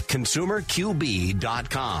 Online at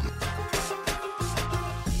ConsumerQB.com.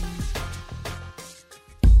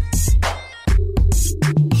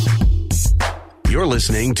 You're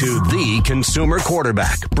listening to the Consumer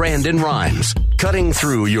Quarterback, Brandon Rhymes, cutting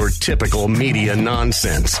through your typical media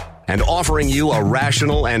nonsense and offering you a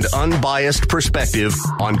rational and unbiased perspective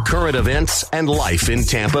on current events and life in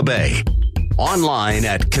Tampa Bay. Online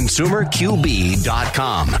at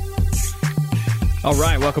ConsumerQB.com. All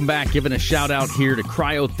right, welcome back. Giving a shout-out here to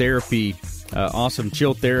Cryotherapy. Awesome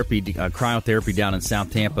chill therapy, cryotherapy down in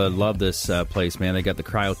South Tampa. Love this place, man. They got the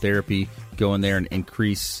cryotherapy. Go in there and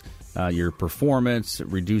increase your performance,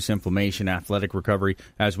 reduce inflammation, athletic recovery,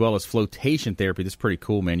 as well as flotation therapy. This is pretty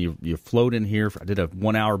cool, man. You float in here. I did a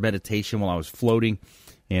 1-hour meditation while I was floating,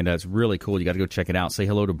 and it's really cool. You got to go check it out. Say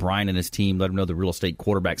hello to Brian and his team. Let them know the real estate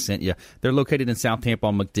quarterback sent you. They're located in South Tampa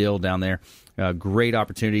on McDill down there. Great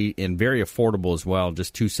opportunity and very affordable as well.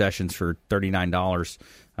 Just 2 sessions for $39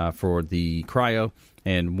 for the cryo,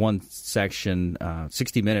 and 1 section,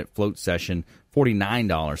 60-minute float session,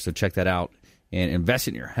 $49. So check that out. And invest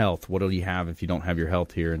in your health. What do you have if you don't have your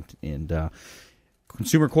health here? And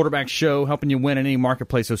Consumer Quarterback Show, helping you win in any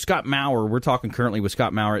marketplace. So Scott Maurer, we're talking currently with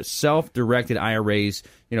Scott Maurer at self-directed IRAs.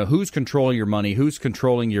 Who's controlling your money? Who's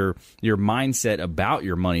controlling your mindset about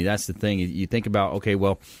your money? That's the thing. You think about, okay,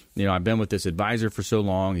 well, I've been with this advisor for so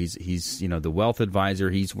long. He's the wealth advisor.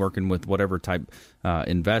 He's working with whatever type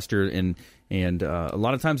investor, and a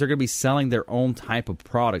lot of times they're going to be selling their own type of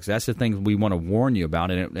products. That's the thing we want to warn you about.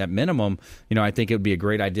 And at minimum, I think it would be a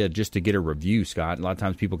great idea just to get a review, Scott. A lot of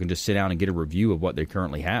times people can just sit down and get a review of what they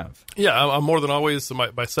currently have. Yeah, I'm more than always,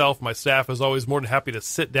 my staff is always more than happy to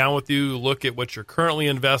sit down with you, look at what you're currently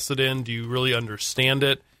invested in. Do you really understand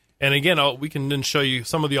it? And again, we can then show you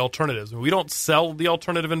some of the alternatives. We don't sell the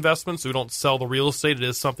alternative investments. We don't sell the real estate. It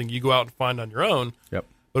is something you go out and find on your own. Yep.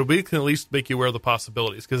 But we can at least make you aware of the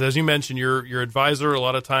possibilities. Because as you mentioned, your advisor a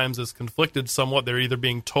lot of times is conflicted somewhat. They're either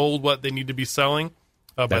being told what they need to be selling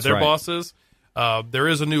by their bosses. There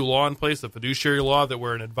is a new law in place, a fiduciary law, that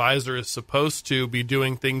where an advisor is supposed to be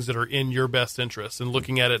doing things that are in your best interest and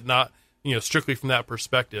looking at it not, strictly from that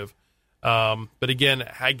perspective. But again,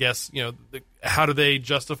 I guess, how do they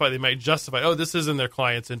justify? They might justify, this is in their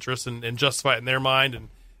client's interest and justify it in their mind and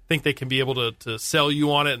think they can be able to sell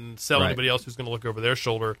you on it and sell anybody else who's going to look over their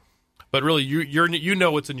shoulder. But really, you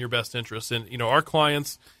know what's in your best interest. And, our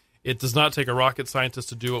clients, it does not take a rocket scientist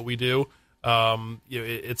to do what we do.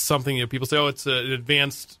 It's something people say, it's an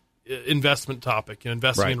advanced investment topic,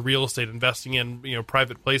 investing in real estate, investing in,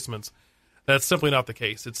 private placements. That's simply not the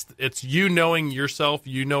case. It's you knowing yourself,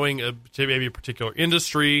 knowing maybe a particular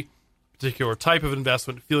industry, particular type of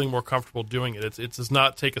investment, feeling more comfortable doing it. It does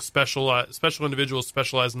not take a special individual,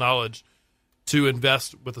 specialized knowledge to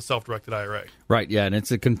invest with a self-directed IRA. Right, yeah, and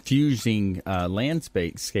it's a confusing land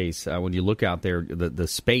space case when you look out there, the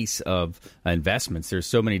space of investments. There's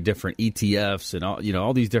so many different ETFs and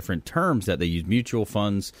all these different terms that they use, mutual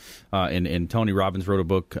funds, and Tony Robbins wrote a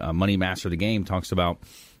book, Money Master the Game, talks about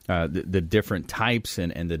the different types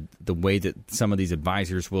and the way that some of these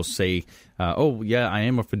advisors will say, I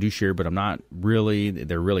am a fiduciary, but I'm not really.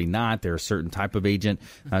 They're really not. They're a certain type of agent.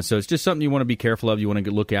 So it's just something you want to be careful of. You want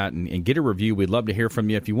to look at and get a review. We'd love to hear from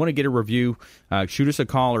you. If you want to get a review, shoot us a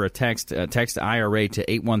call or a text. Text IRA to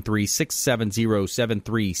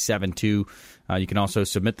 813-670-7372. You can also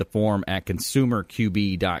submit the form at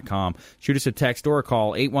consumerqb.com. Shoot us a text or a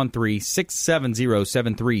call,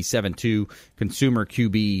 813-670-7372,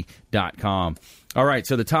 consumerqb.com. All right,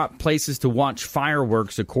 so the top places to watch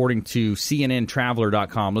fireworks according to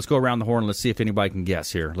CNNTraveler.com. Let's go around the horn and let's see if anybody can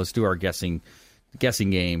guess here. Let's do our guessing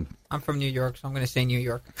game. I'm from New York, so I'm going to say New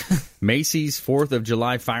York. Macy's 4th of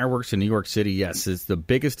July fireworks in New York City, yes. It's the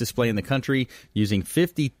biggest display in the country, using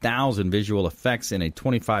 50,000 visual effects in a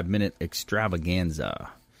 25-minute extravaganza.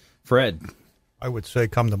 Fred? I would say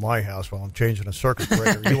come to my house while I'm changing a circuit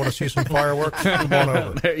breaker. You want to see some fireworks? Come on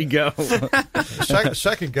over. There you go.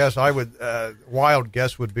 Second guess, wild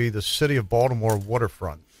guess would be the City of Baltimore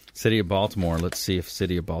waterfront. City of Baltimore. Let's see if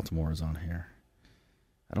City of Baltimore is on here.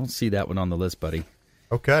 I don't see that one on the list, buddy.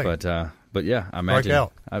 Okay. But yeah, I imagine.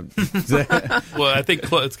 Well, I think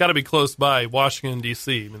it's got to be close by Washington,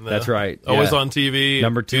 D.C. That's right. Always on TV.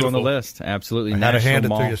 Number 2 on the list. Absolutely. I had to hand it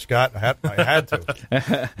to you, Scott. I had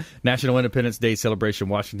to. National Independence Day celebration,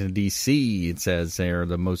 Washington, D.C. It says they're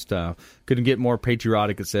the most, couldn't get more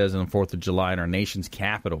patriotic, it says, on the 4th of July in our nation's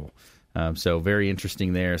capital. So very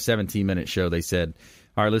interesting there. 17-minute show, they said.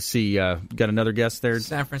 All right, let's see. Got another guest there?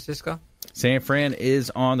 San Francisco. San Fran is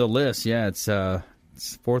on the list. Yeah, it's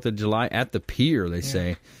 4th of July at the pier, they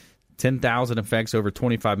say. 10,000 effects over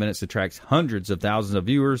 25 minutes, attracts hundreds of thousands of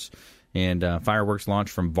viewers, and fireworks launch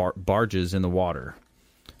from barges in the water.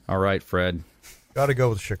 All right, Fred. Got to go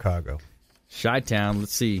with Chicago. Chi-Town,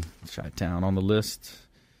 let's see. Chi-Town on the list.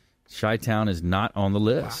 Chi-Town is not on the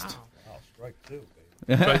list. Wow, strike 2,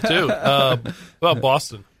 baby. Strike 2. Well,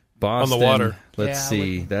 Boston. On the water. Let's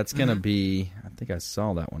see. That's going to be, I think I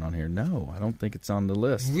saw that one on here. No, I don't think it's on the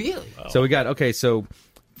list. Really? Wow. So we got, so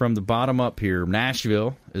from the bottom up here,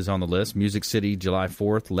 Nashville is on the list. Music City, July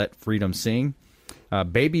 4th, Let Freedom Sing.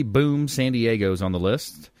 Baby Boom, San Diego is on the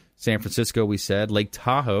list. San Francisco, we said. Lake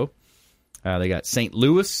Tahoe. They got St.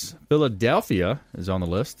 Louis, Philadelphia is on the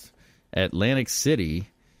list. Atlantic City,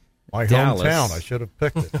 my Dallas. hometown. I should have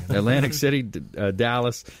picked it. Atlantic City,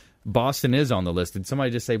 Dallas. Boston is on the list. Did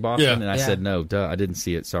somebody just say Boston? Yeah. And I said no. Duh, I didn't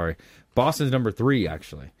see it. Sorry. Boston's number 3,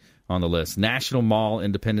 actually, on the list. National Mall,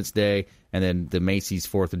 Independence Day, and then the Macy's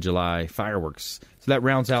 4th of July fireworks. So that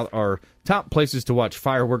rounds out our top places to watch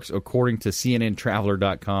fireworks according to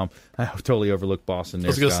CNNTraveler.com. I totally overlooked Boston there,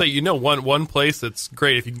 I was going to say, one place that's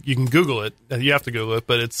great, if you can Google it, you have to Google it,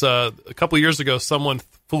 but it's a couple years ago, someone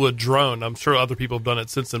flew a drone. I'm sure other people have done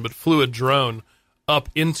it since then, but flew a drone up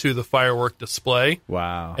into the firework display.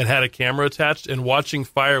 Wow. And had a camera attached, and watching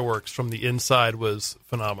fireworks from the inside was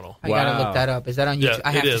phenomenal. I got to look that up. Is that on YouTube? Yeah,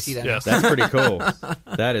 I have it to is, see that. yes. That's pretty cool.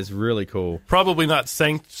 That is really cool. Probably not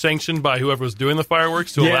sanctioned by whoever was doing the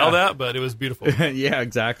fireworks to allow that, but it was beautiful. Yeah,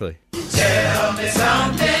 exactly. Tell me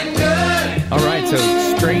something good. All right, so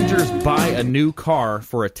strangers buy a new car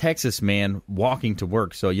for a Texas man walking to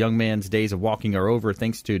work. So a young man's days of walking are over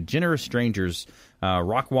thanks to generous strangers.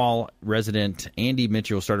 Rockwall resident Andy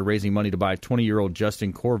Mitchell started raising money to buy 20-year-old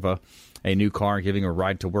Justin Corva a new car, giving a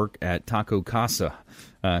ride to work at Taco Casa.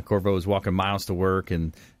 Corva was walking miles to work,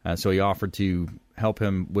 and so he offered to help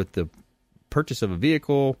him with the purchase of a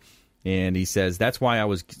vehicle. And he says, that's why I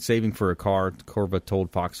was saving for a car, Corva told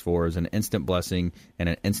Fox 4, is an instant blessing and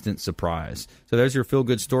an instant surprise. So there's your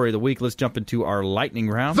feel-good story of the week. Let's jump into our lightning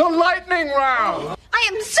round. The lightning round! I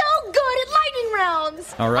am so good at lightning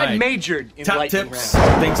rounds. All right. I majored in top lightning tips,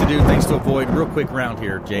 rounds. things to do, things to avoid. Real quick round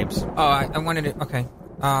here, James. Oh, I wanted to. Okay.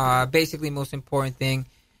 Basically, most important thing.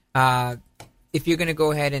 If you're going to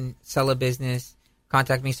go ahead and sell a business,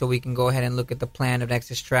 contact me so we can go ahead and look at the plan of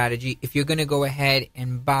exit strategy. If you're going to go ahead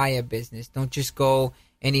and buy a business, don't just go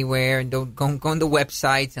anywhere and don't go on the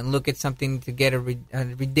websites and look at something to get a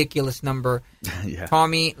ridiculous number. Yeah. Call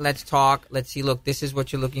me. Let's talk. Let's see. Look, this is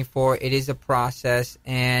what you're looking for. It is a process,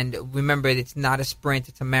 and remember, it's not a sprint.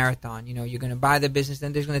 It's a marathon. You know, you're going to buy the business,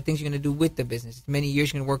 then there's things you're going to do with the business. It's many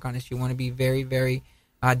years you're going to work on this. You want to be very, very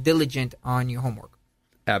diligent on your homework.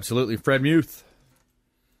 Absolutely. Fred Muth.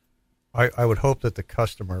 I would hope that the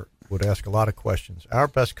customer would ask a lot of questions. Our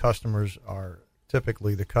best customers are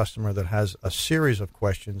typically the customer that has a series of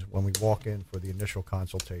questions when we walk in for the initial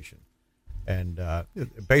consultation. And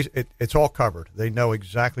it's all covered. They know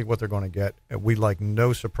exactly what they're going to get. And we like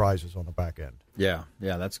no surprises on the back end. Yeah,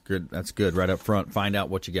 that's good. That's good. Right up front, find out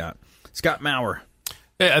what you got. Scott Maurer.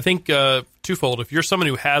 Hey, I think twofold. If you're someone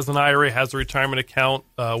who has an IRA, has a retirement account,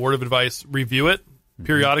 word of advice, review it.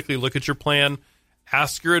 Periodically look at your plan.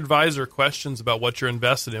 Ask your advisor questions about what you're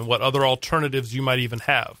invested in, what other alternatives you might even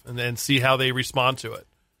have, and then see how they respond to it.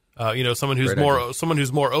 Someone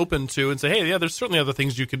who's more open to and say, hey, yeah, there's certainly other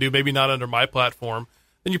things you can do, maybe not under my platform.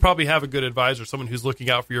 Then you probably have a good advisor, someone who's looking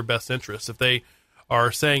out for your best interests. If they are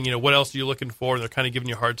saying, what else are you looking for, and they're kind of giving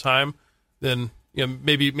you a hard time, then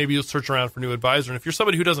maybe you'll search around for a new advisor. And if you're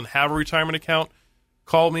somebody who doesn't have a retirement account,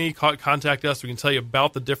 call me, contact us. We can tell you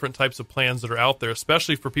about the different types of plans that are out there,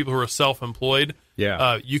 especially for people who are self-employed.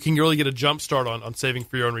 Yeah. You can really get a jump start on saving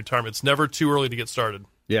for your own retirement. It's never too early to get started.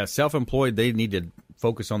 Yeah, self-employed, they need to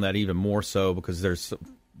focus on that even more so because there's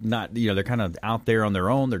not, they're kind of out there on their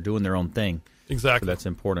own. They're doing their own thing. Exactly. So that's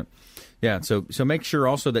important. Yeah, so make sure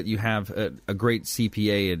also that you have a great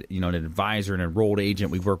CPA, an advisor, an enrolled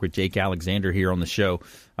agent. We've worked with Jake Alexander here on the show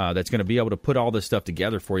that's going to be able to put all this stuff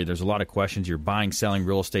together for you. There's a lot of questions. You're buying, selling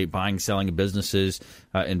real estate, buying, selling businesses,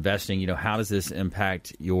 investing. How does this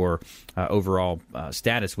impact your overall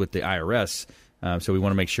status with the IRS? So we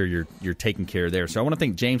want to make sure you're taking care of there. So I want to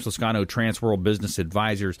thank James Lascano, Transworld Business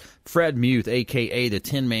Advisors, Fred Muth, a.k.a. the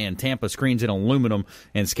Tin Man, Tampa Screens and Aluminum,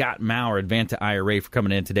 and Scott Maurer, Advanta IRA, for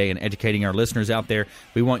coming in today and educating our listeners out there.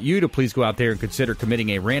 We want you to please go out there and consider committing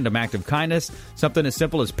a random act of kindness, something as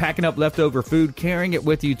simple as packing up leftover food, carrying it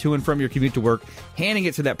with you to and from your commute to work, handing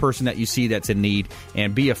it to that person that you see that's in need,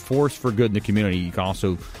 and be a force for good in the community. You can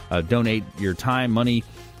also donate your time, money,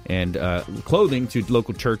 and clothing to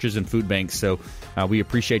local churches and food banks. So we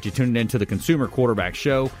appreciate you tuning in to the Consumer Quarterback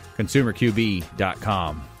Show,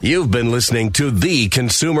 ConsumerQB.com. You've been listening to The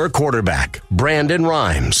Consumer Quarterback, Brandon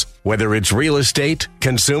Rhymes. Whether it's real estate,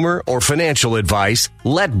 consumer, or financial advice,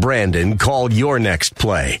 let Brandon call your next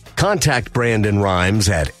play. Contact Brandon Rhymes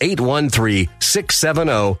at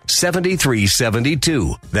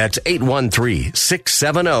 813-670-7372. That's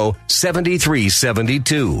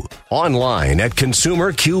 813-670-7372. Online at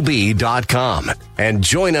ConsumerQB.com. And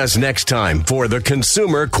join us next time for the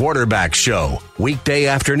Consumer Quarterback Show, weekday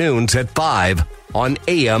afternoons at 5 on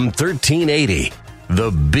AM 1380.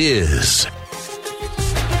 The Biz.